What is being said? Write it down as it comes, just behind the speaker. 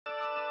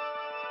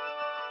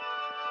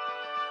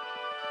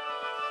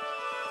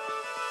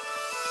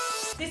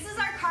This is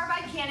our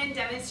Carbide Cannon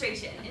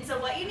demonstration, and so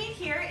what you need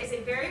here is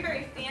a very,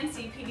 very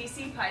fancy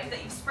PVC pipe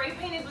that you've spray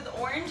painted with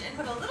orange and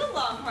put a little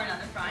longhorn on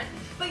the front,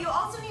 but you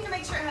also need to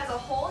make sure it has a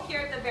hole here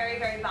at the very,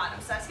 very bottom,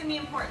 so that's going to be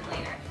important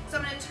later. So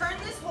I'm going to turn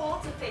this hole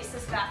to face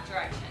this back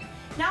direction.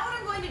 Now what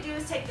I'm going to do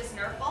is take this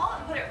Nerf ball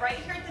and put it right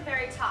here at the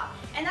very top,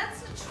 and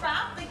that's to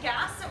trap the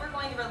gas that we're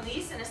going to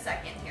release in a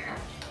second here.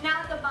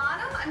 Now at the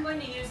bottom, I'm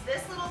going to use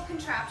this little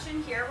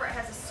contraption here where it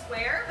has a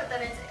square, but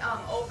then it's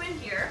open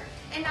here.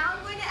 And now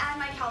I'm going to add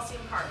my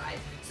calcium carbide.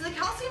 So the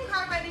calcium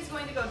carbide is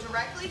going to go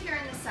directly here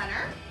in the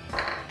center,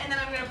 and then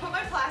I'm going to put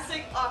my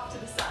plastic off to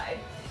the side.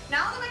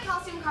 Now that my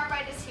calcium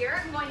carbide is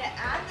here, I'm going to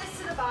add this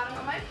to the bottom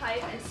of my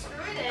pipe and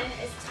screw it in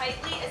as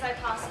tightly as I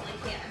possibly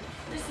can.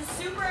 This is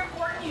super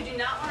important. You do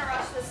not want to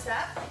rush this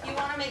step. You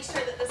want to make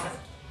sure that this is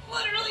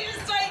literally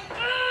as tight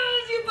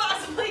as you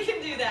possibly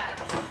can do that.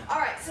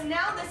 Alright, so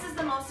now this is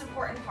the most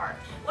important part.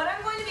 What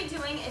I'm going to be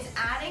doing is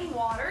adding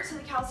water to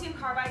the calcium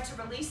carbide to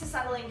release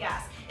acetylene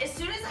gas. As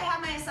soon as I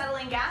have my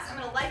acetylene gas, I'm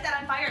going to light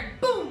that on fire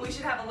and boom, we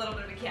should have a little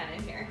bit of a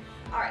cannon here.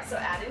 Alright, so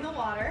adding the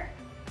water,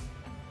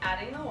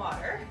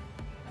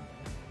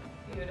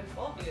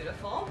 Beautiful,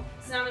 beautiful.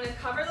 So now I'm going to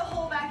cover the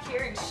hole back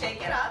here and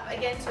shake it up,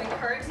 again, to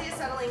encourage the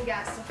acetylene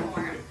gas to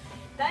form.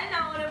 Then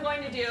now what I'm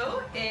going to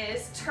do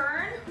is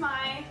turn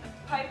my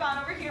pipe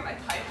on over here, my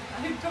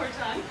torch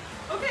on.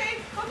 Okay,